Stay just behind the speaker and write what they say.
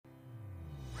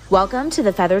Welcome to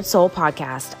the Feathered Soul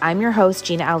Podcast. I'm your host,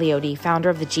 Gina Aliotti, founder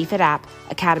of the GFit app,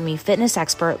 Academy fitness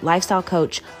expert, lifestyle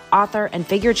coach, author, and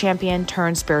figure champion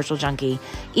turned spiritual junkie.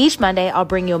 Each Monday, I'll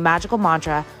bring you a magical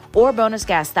mantra or bonus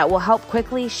guest that will help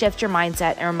quickly shift your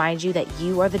mindset and remind you that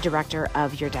you are the director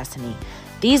of your destiny.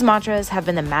 These mantras have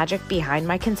been the magic behind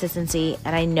my consistency,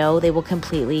 and I know they will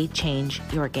completely change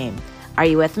your game. Are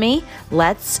you with me?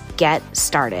 Let's get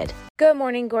started. Good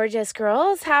morning, gorgeous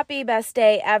girls. Happy best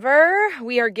day ever.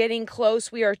 We are getting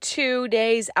close. We are 2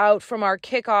 days out from our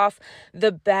kickoff,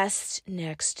 the best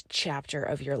next chapter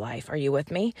of your life. Are you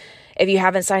with me? If you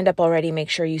haven't signed up already,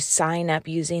 make sure you sign up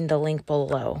using the link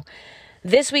below.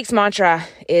 This week's mantra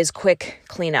is quick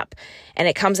cleanup, and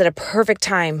it comes at a perfect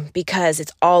time because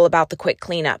it's all about the quick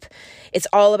cleanup. It's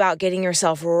all about getting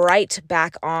yourself right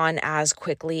back on as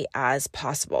quickly as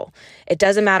possible. It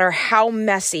doesn't matter how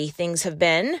messy things have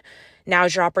been.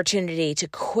 Now's your opportunity to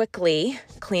quickly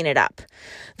clean it up.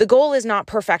 The goal is not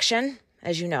perfection,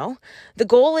 as you know. The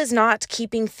goal is not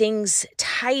keeping things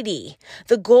tidy.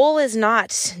 The goal is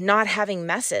not having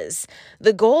messes.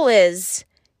 The goal is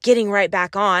getting right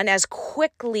back on as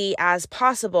quickly as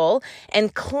possible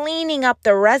and cleaning up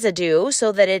the residue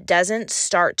so that it doesn't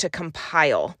start to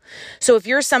compile. So if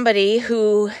you're somebody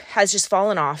who has just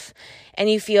fallen off and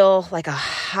you feel like a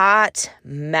hot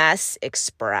mess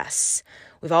express,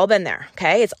 we've all been there,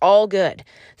 okay? It's all good.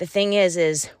 The thing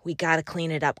is we got to clean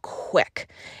it up quick.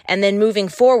 And then moving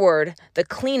forward, the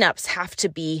cleanups have to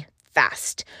be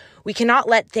fast. We cannot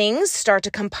let things start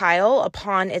to compile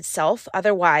upon itself.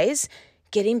 Otherwise,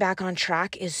 getting back on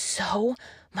track is so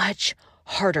much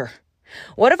harder.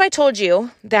 What if I told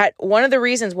you that one of the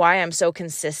reasons why I'm so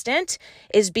consistent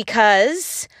is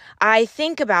because I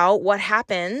think about what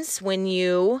happens when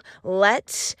you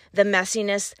let the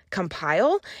messiness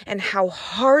compile and how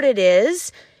hard it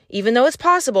is, even though it's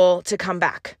possible, to come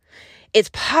back. It's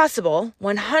possible,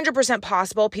 100%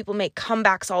 possible. People make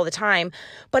comebacks all the time,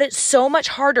 but it's so much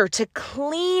harder to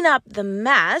clean up the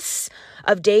mess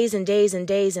of days and days and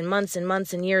days and months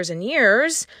and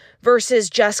years versus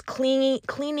just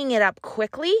cleaning it up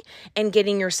quickly and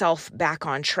getting yourself back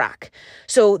on track.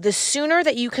 So the sooner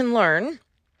that you can learn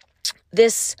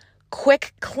this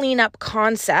quick cleanup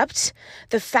concept,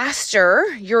 the faster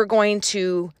you're going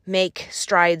to make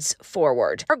strides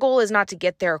forward. Our goal is not to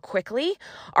get there quickly.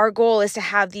 Our goal is to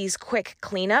have these quick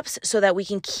cleanups so that we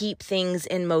can keep things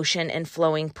in motion and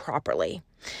flowing properly.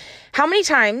 How many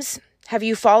times have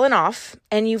you fallen off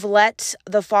and you've let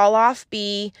the fall off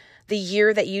be the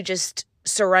year that you just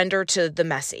surrender to the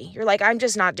messy? You're like, I'm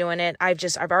just not doing it. I've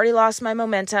already lost my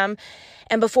momentum.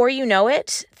 And before you know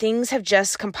it, things have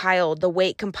just compiled. The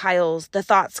weight compiles, the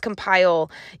thoughts compile,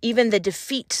 even the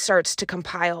defeat starts to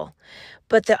compile.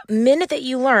 But the minute that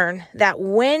you learn that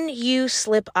when you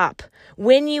slip up,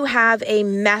 when you have a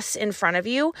mess in front of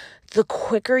you, the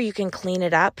quicker you can clean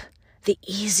it up, the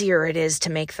easier it is to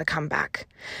make the comeback.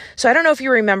 So I don't know if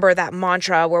you remember that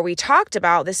mantra where we talked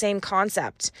about the same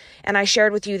concept. And I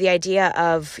shared with you the idea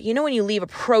of, when you leave a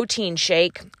protein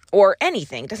shake or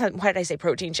anything, why did I say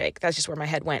protein shake? That's just where my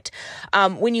head went.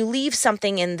 When you leave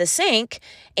something in the sink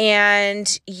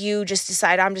and you just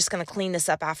decide, I'm just going to clean this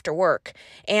up after work.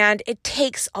 And it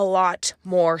takes a lot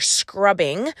more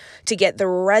scrubbing to get the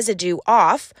residue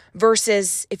off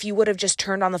versus if you would have just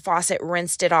turned on the faucet,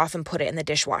 rinsed it off, and put it in the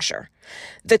dishwasher.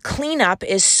 The cleanup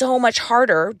is so much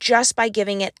harder just by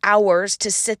giving it hours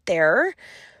to sit there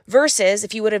versus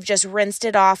if you would have just rinsed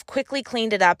it off, quickly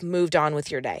cleaned it up, moved on with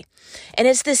your day. And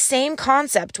it's the same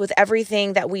concept with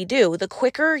everything that we do. The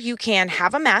quicker you can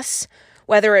have a mess,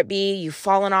 whether it be you've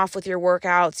fallen off with your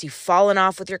workouts, you've fallen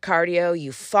off with your cardio,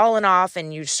 you've fallen off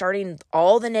and you're starting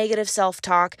all the negative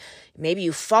self-talk, maybe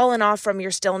you've fallen off from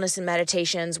your stillness and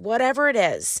meditations, whatever it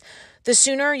is, the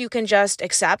sooner you can just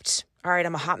accept, all right,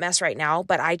 I'm a hot mess right now,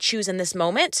 but I choose in this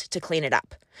moment to clean it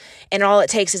up. And all it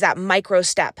takes is that micro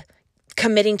step.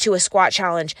 Committing to a squat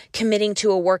challenge, committing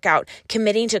to a workout,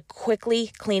 committing to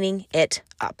quickly cleaning it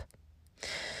up.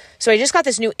 So I just got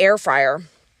this new air fryer,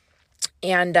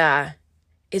 and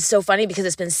it's so funny because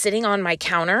it's been sitting on my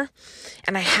counter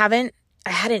and I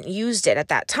hadn't used it at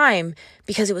that time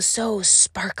because it was so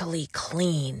sparkly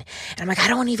clean. And I'm like, I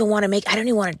don't even want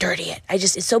to dirty it.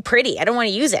 It's so pretty. I don't want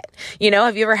to use it.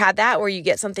 Have you ever had that where you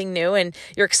get something new and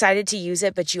you're excited to use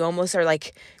it, but you almost are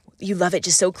like, you love it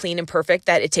just so clean and perfect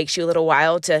that it takes you a little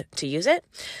while to use it?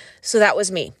 So that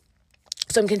was me.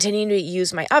 So I'm continuing to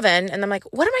use my oven and I'm like,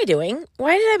 what am I doing?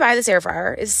 Why did I buy this air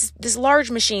fryer? It's this large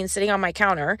machine sitting on my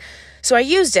counter. So I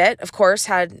used it, of course,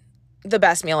 had the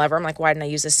best meal ever. I'm like, why didn't I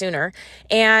use this sooner?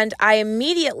 And I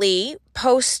immediately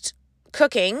post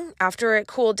cooking after it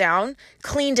cooled down,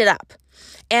 cleaned it up.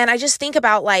 And I just think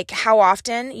about like how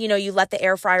often, you let the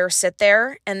air fryer sit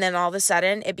there and then all of a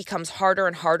sudden it becomes harder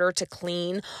and harder to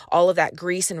clean all of that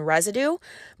grease and residue.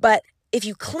 But if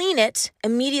you clean it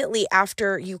immediately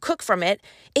after you cook from it,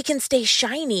 it can stay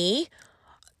shiny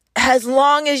as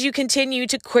long as you continue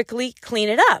to quickly clean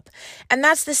it up. And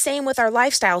that's the same with our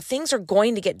lifestyle. Things are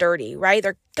going to get dirty, right?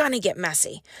 They're going to get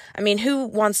messy. I mean, who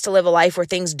wants to live a life where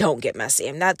things don't get messy?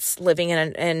 And that's living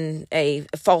in a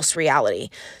false reality.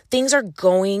 Things are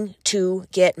going to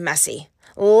get messy.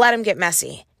 Let them get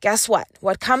messy. Guess what?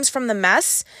 What comes from the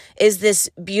mess is this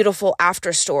beautiful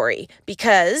after story,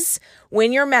 because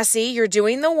when you're messy, you're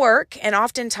doing the work, and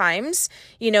oftentimes,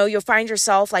 you'll find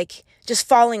yourself like just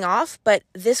falling off. But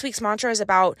this week's mantra is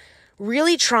about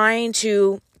really trying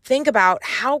to think about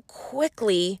how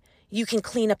quickly you can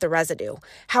clean up the residue,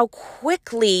 how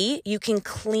quickly you can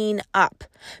clean up.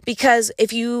 Because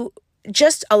if you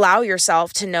just allow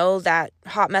yourself to know that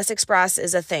Hot Mess Express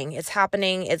is a thing. It's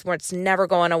happening. It's never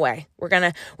going away. We're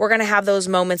going to have those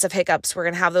moments of hiccups. We're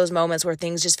going to have those moments where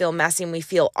things just feel messy and we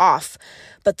feel off.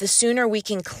 But the sooner we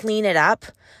can clean it up,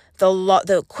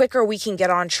 the quicker we can get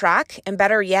on track, and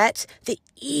better yet, the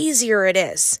easier it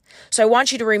is. So I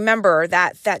want you to remember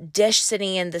that dish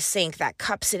sitting in the sink, that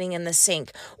cup sitting in the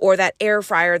sink, or that air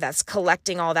fryer that's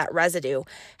collecting all that residue,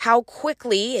 how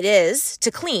quickly it is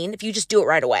to clean if you just do it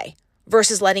right away,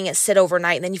 versus letting it sit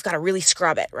overnight and then you've got to really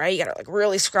scrub it, right? You got to like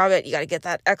really scrub it. You got to get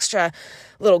that extra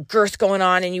little girth going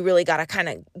on, and you really got to kind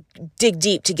of dig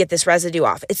deep to get this residue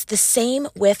off. It's the same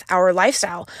with our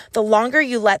lifestyle. The longer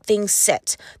you let things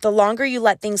sit, the longer you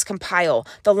let things compile,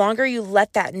 the longer you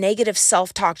let that negative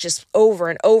self-talk just over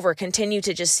and over continue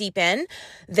to just seep in,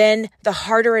 then the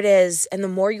harder it is and the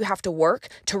more you have to work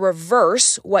to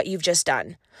reverse what you've just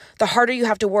done. The harder you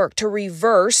have to work to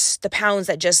reverse the pounds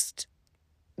that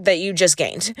you just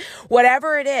gained.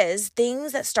 Whatever it is,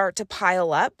 things that start to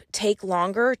pile up take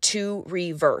longer to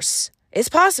reverse. It's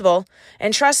possible.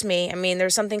 And trust me, I mean,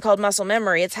 there's something called muscle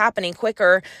memory. It's happening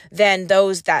quicker than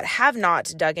those that have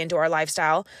not dug into our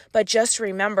lifestyle. But just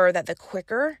remember that the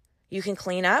quicker you can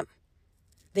clean up,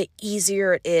 the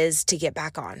easier it is to get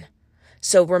back on.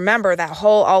 So remember that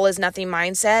whole all is nothing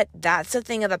mindset, that's a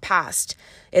thing of the past.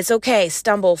 It's okay,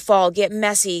 stumble, fall, get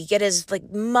messy, get as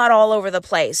like mud all over the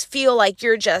place. Feel like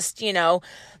you're just, the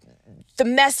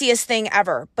messiest thing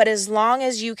ever. But as long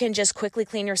as you can just quickly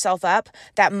clean yourself up,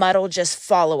 that mud will just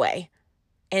fall away.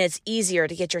 And it's easier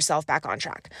to get yourself back on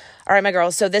track. All right, my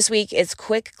girls. So this week it's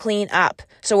quick clean up.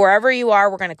 So wherever you are,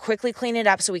 we're going to quickly clean it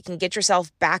up so we can get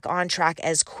yourself back on track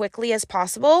as quickly as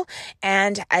possible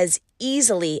and as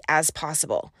easily as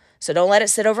possible. So don't let it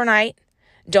sit overnight.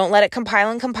 Don't let it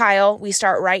compile. We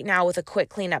start right now with a quick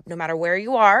cleanup, no matter where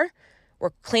you are.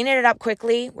 We're cleaning it up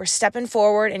quickly. We're stepping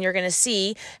forward, and you're going to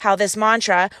see how this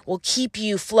mantra will keep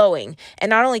you flowing. And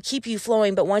not only keep you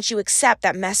flowing, but once you accept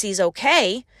that messy is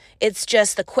okay, it's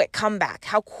just the quick comeback.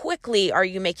 How quickly are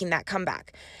you making that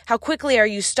comeback? How quickly are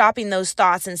you stopping those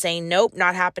thoughts and saying, nope,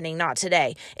 not happening, not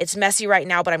today. It's messy right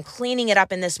now, but I'm cleaning it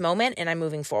up in this moment, and I'm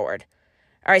moving forward.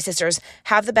 All right, sisters,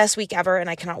 have the best week ever, and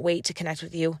I cannot wait to connect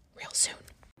with you real soon.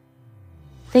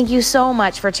 Thank you so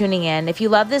much for tuning in. If you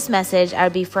love this message, I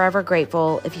would be forever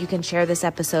grateful if you can share this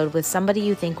episode with somebody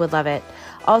you think would love it.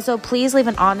 Also, please leave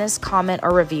an honest comment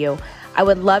or review. I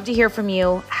would love to hear from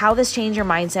you, how this changed your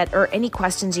mindset, or any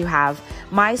questions you have.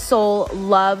 My soul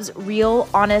loves real,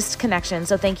 honest connection,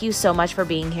 so thank you so much for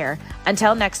being here.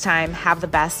 Until next time, have the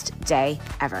best day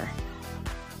ever.